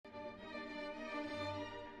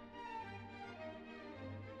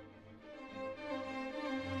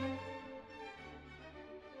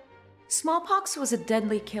Smallpox was a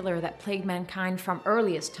deadly killer that plagued mankind from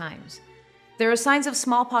earliest times. There are signs of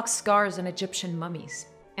smallpox scars on Egyptian mummies,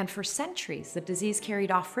 and for centuries the disease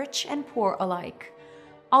carried off rich and poor alike,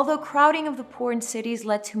 although crowding of the poor in cities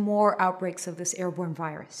led to more outbreaks of this airborne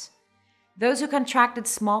virus. Those who contracted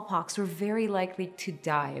smallpox were very likely to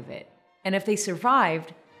die of it, and if they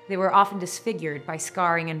survived, they were often disfigured by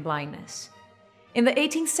scarring and blindness. In the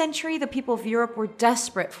 18th century, the people of Europe were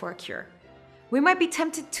desperate for a cure. We might be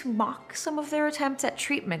tempted to mock some of their attempts at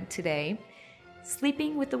treatment today.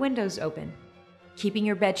 Sleeping with the windows open, keeping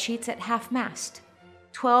your bed sheets at half-mast,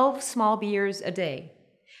 12 small beers a day.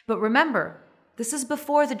 But remember, this is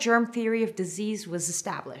before the germ theory of disease was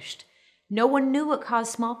established. No one knew what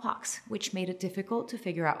caused smallpox, which made it difficult to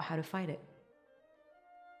figure out how to fight it.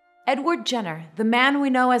 Edward Jenner, the man we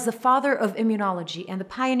know as the father of immunology and the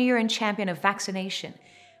pioneer and champion of vaccination,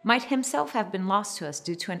 might himself have been lost to us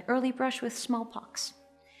due to an early brush with smallpox.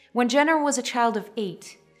 When Jenner was a child of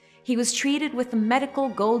 8, he was treated with the medical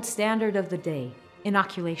gold standard of the day,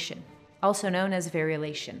 inoculation, also known as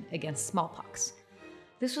variolation, against smallpox.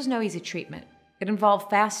 This was no easy treatment. It involved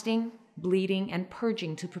fasting, bleeding, and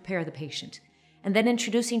purging to prepare the patient, and then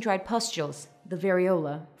introducing dried pustules, the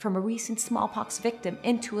variola, from a recent smallpox victim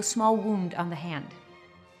into a small wound on the hand.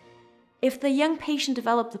 If the young patient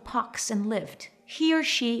developed the pox and lived, he or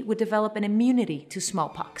she would develop an immunity to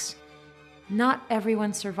smallpox. Not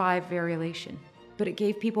everyone survived variolation, but it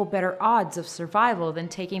gave people better odds of survival than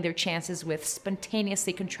taking their chances with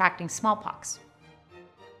spontaneously contracting smallpox.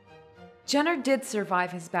 Jenner did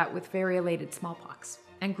survive his bout with variolated smallpox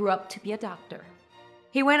and grew up to be a doctor.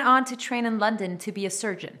 He went on to train in London to be a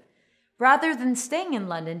surgeon. Rather than staying in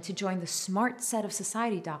London to join the smart set of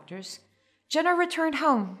society doctors, Jenner returned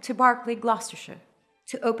home to Barclay, Gloucestershire,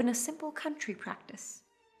 to open a simple country practice.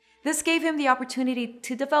 This gave him the opportunity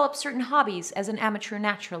to develop certain hobbies as an amateur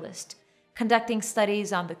naturalist, conducting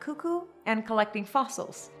studies on the cuckoo and collecting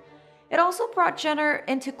fossils. It also brought Jenner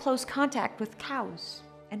into close contact with cows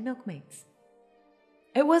and milkmaids.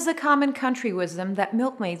 It was a common country wisdom that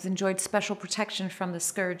milkmaids enjoyed special protection from the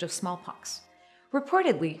scourge of smallpox.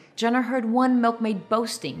 Reportedly, Jenner heard one milkmaid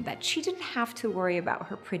boasting that she didn't have to worry about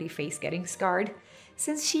her pretty face getting scarred,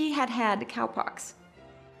 since she had had cowpox.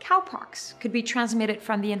 Cowpox could be transmitted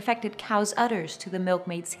from the infected cow's udders to the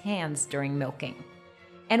milkmaid's hands during milking.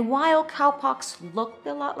 And while cowpox looked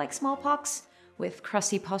a lot like smallpox, with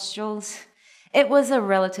crusty pustules, it was a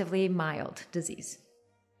relatively mild disease.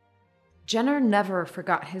 Jenner never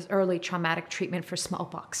forgot his early traumatic treatment for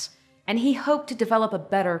smallpox, and he hoped to develop a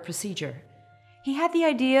better procedure. He had the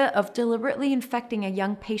idea of deliberately infecting a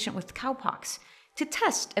young patient with cowpox to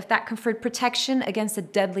test if that conferred protection against the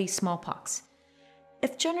deadly smallpox.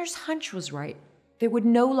 If Jenner's hunch was right, there would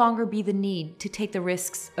no longer be the need to take the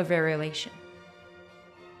risks of variolation.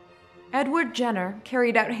 Edward Jenner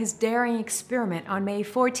carried out his daring experiment on May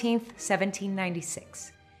 14,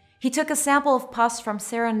 1796. He took a sample of pus from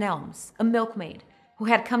Sarah Nelms, a milkmaid, who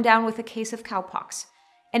had come down with a case of cowpox,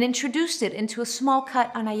 and introduced it into a small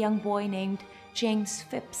cut on a young boy named James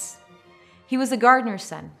Phipps. He was a gardener's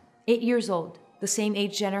son, 8 years old, the same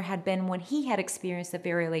age Jenner had been when he had experienced the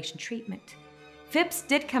variolation treatment. Phipps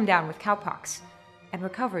did come down with cowpox and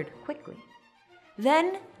recovered quickly.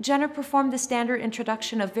 Then, Jenner performed the standard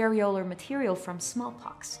introduction of variolar material from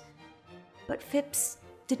smallpox. But Phipps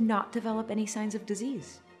did not develop any signs of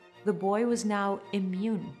disease. The boy was now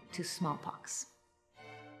immune to smallpox.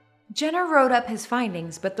 Jenner wrote up his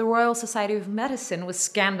findings, but the Royal Society of Medicine was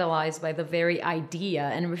scandalized by the very idea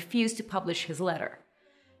and refused to publish his letter.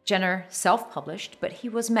 Jenner self-published, but he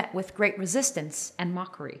was met with great resistance and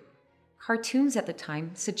mockery. Cartoons at the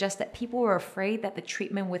time suggest that people were afraid that the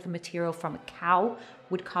treatment with a material from a cow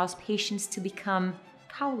would cause patients to become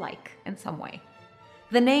cow-like in some way.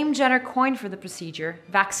 The name Jenner coined for the procedure,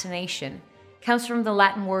 vaccination, comes from the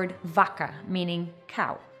Latin word vacca, meaning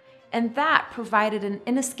cow, and that provided an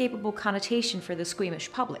inescapable connotation for the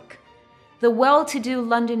squeamish public. The well-to-do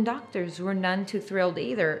London doctors were none too thrilled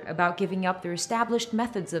either about giving up their established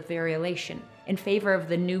methods of variolation in favor of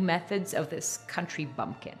the new methods of this country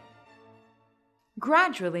bumpkin.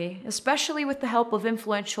 Gradually, especially with the help of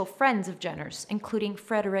influential friends of Jenner's, including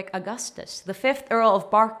Frederick Augustus, the 5th Earl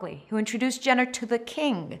of Berkeley, who introduced Jenner to the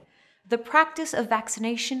king, the practice of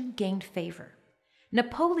vaccination gained favor.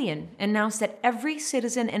 Napoleon announced that every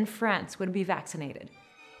citizen in France would be vaccinated.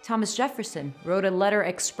 Thomas Jefferson wrote a letter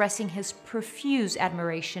expressing his profuse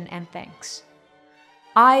admiration and thanks.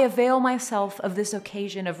 I avail myself of this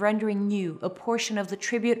occasion of rendering you a portion of the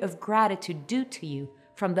tribute of gratitude due to you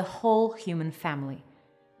from the whole human family.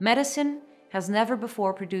 Medicine has never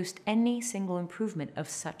before produced any single improvement of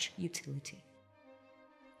such utility.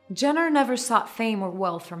 Jenner never sought fame or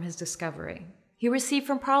wealth from his discovery. He received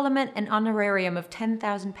from Parliament an honorarium of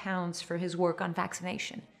 £10,000 for his work on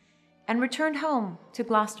vaccination, and returned home to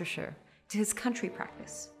Gloucestershire, to his country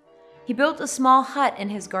practice. He built a small hut in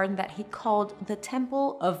his garden that he called the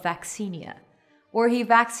Temple of Vaccinia, where he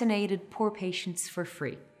vaccinated poor patients for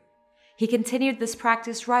free. He continued this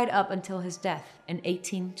practice right up until his death in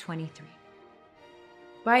 1823.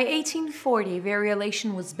 By 1840,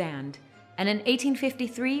 variolation was banned, and in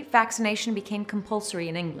 1853, vaccination became compulsory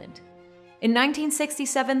in England. In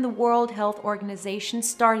 1967, the World Health Organization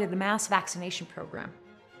started a mass vaccination program.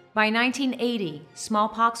 By 1980,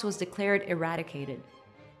 smallpox was declared eradicated.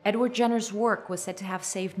 Edward Jenner's work was said to have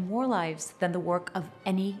saved more lives than the work of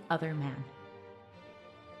any other man.